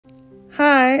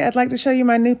Hi, I'd like to show you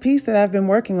my new piece that I've been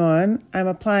working on. I'm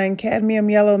applying cadmium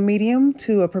yellow medium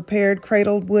to a prepared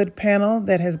cradled wood panel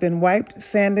that has been wiped,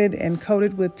 sanded, and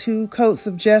coated with 2 coats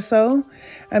of gesso.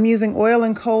 I'm using oil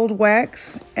and cold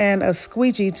wax and a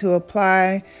squeegee to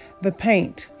apply the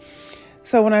paint.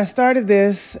 So when I started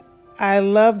this, I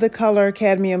love the color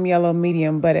cadmium yellow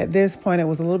medium, but at this point it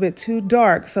was a little bit too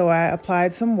dark, so I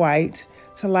applied some white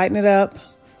to lighten it up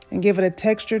and give it a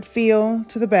textured feel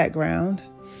to the background.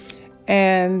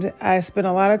 And I spent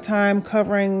a lot of time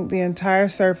covering the entire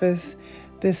surface.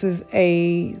 This is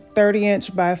a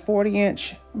 30-inch by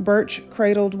 40-inch birch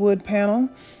cradled wood panel,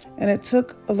 and it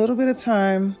took a little bit of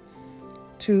time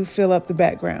to fill up the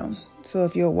background. So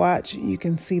if you'll watch, you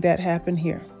can see that happen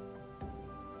here.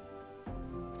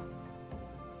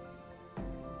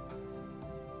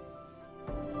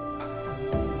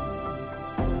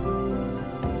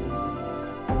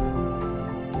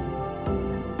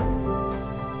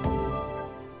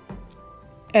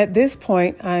 At this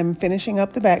point, I'm finishing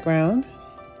up the background.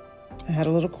 I had a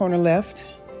little corner left,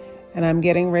 and I'm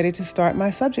getting ready to start my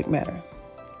subject matter.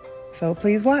 So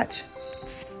please watch.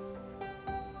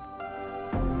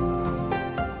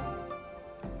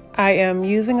 I am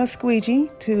using a squeegee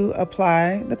to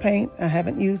apply the paint. I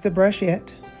haven't used the brush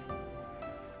yet.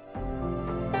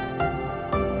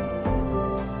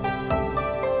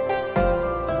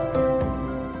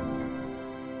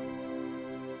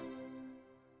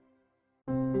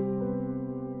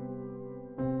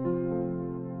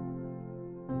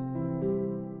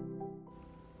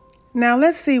 Now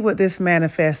let's see what this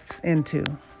manifests into.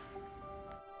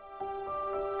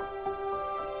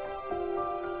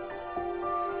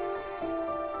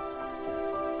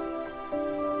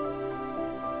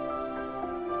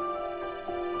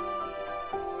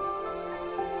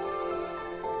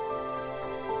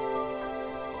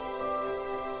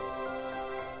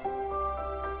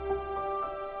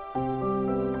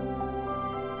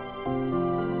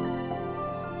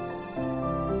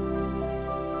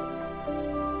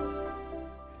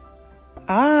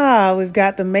 Ah, we've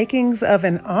got the makings of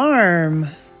an arm.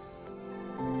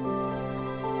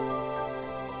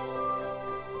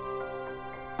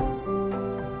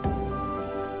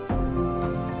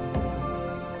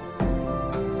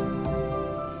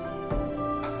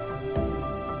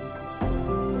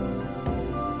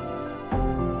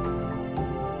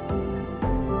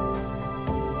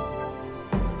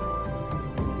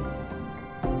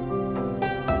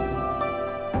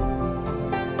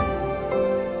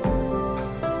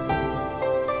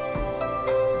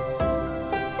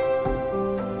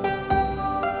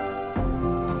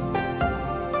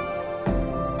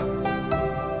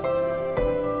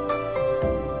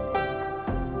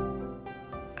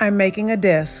 I'm making a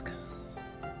desk.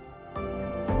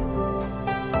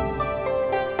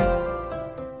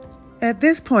 At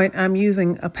this point, I'm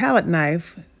using a palette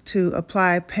knife to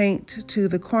apply paint to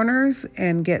the corners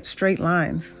and get straight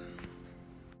lines.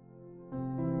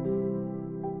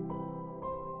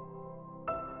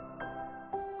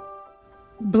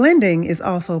 Blending is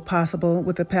also possible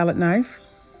with a palette knife.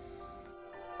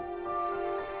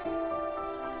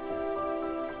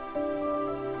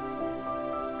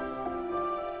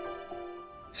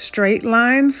 Straight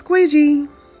line squeegee.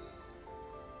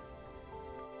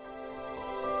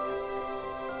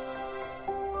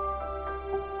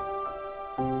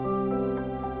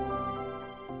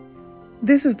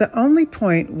 This is the only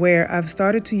point where I've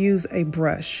started to use a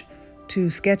brush to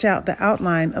sketch out the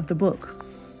outline of the book.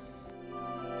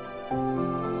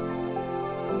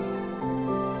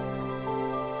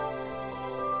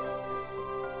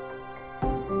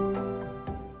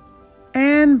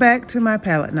 And back to my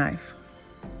palette knife.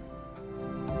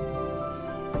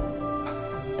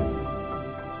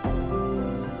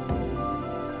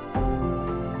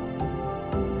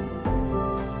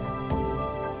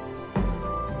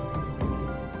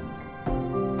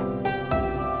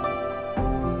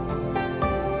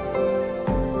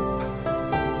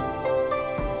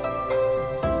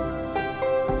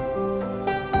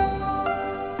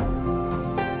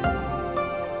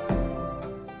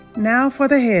 Now for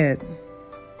the head.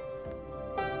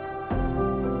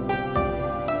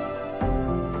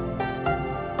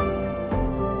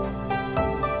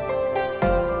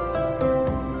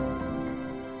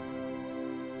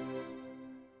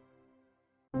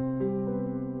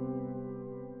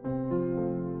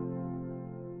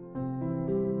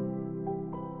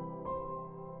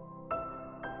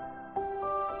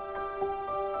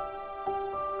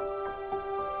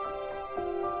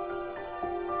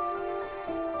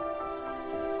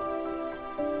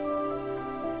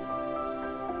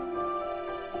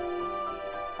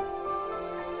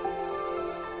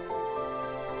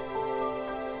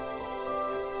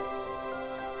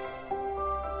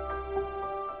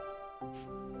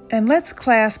 And let's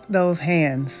clasp those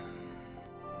hands.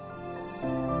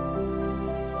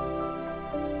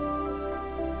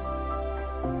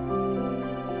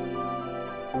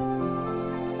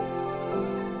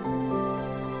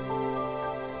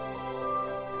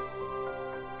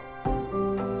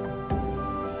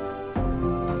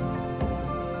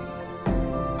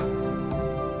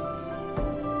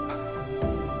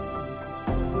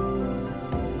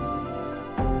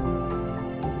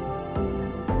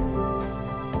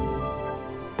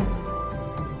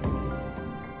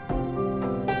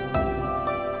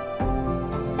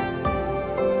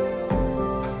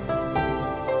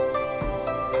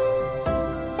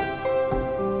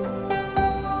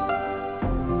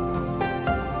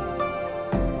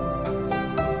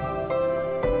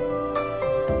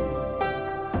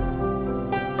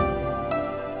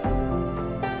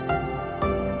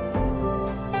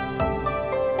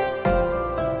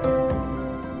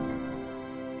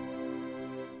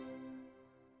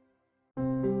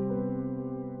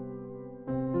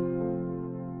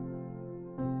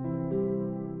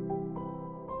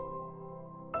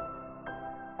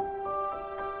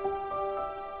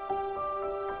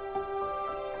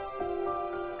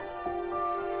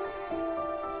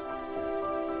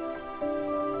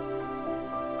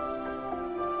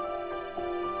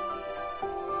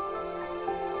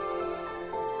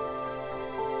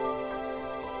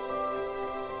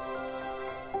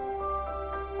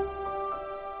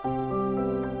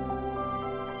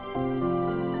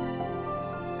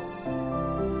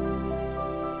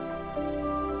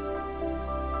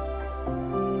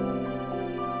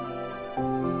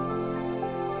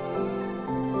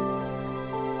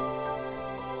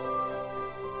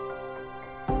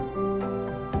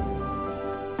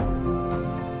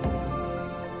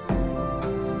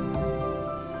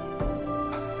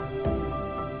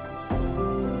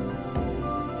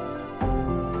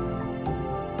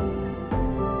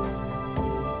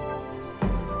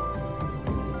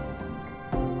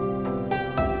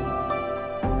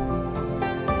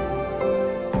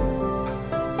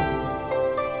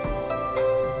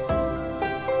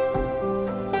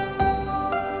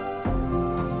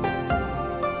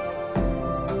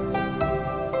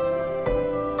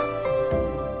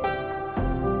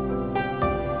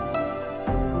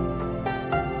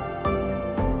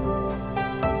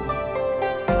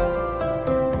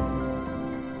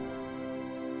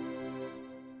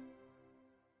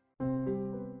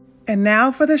 And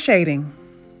now for the shading.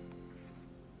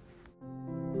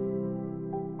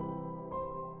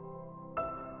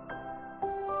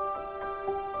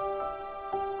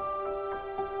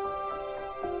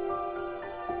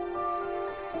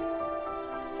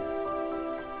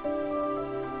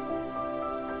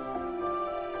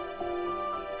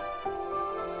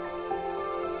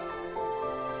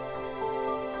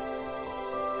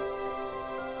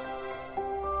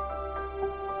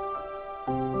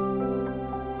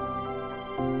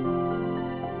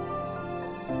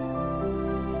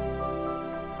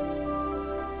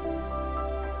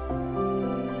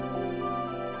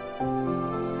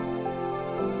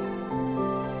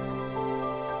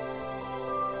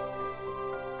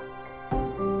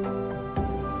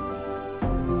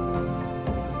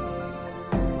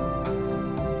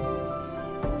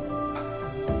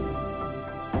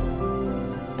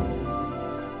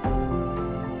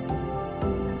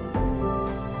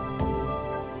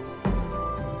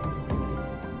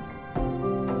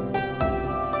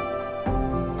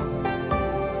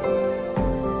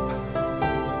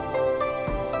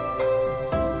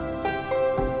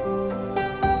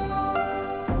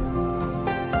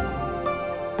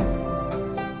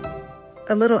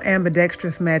 A little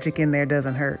ambidextrous magic in there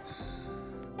doesn't hurt.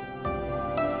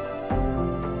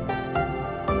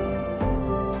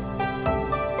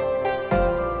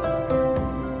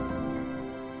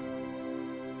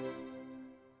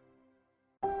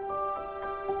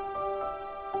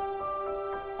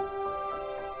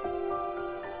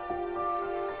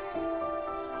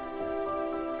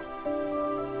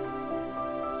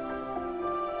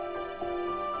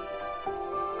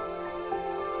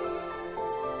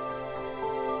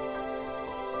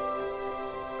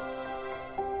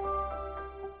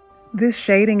 This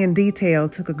shading and detail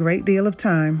took a great deal of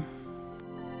time.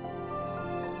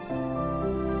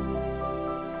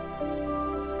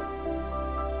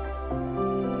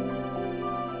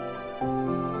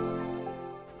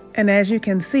 And as you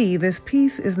can see, this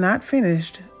piece is not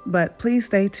finished, but please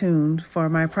stay tuned for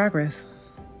my progress.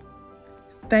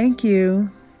 Thank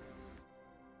you.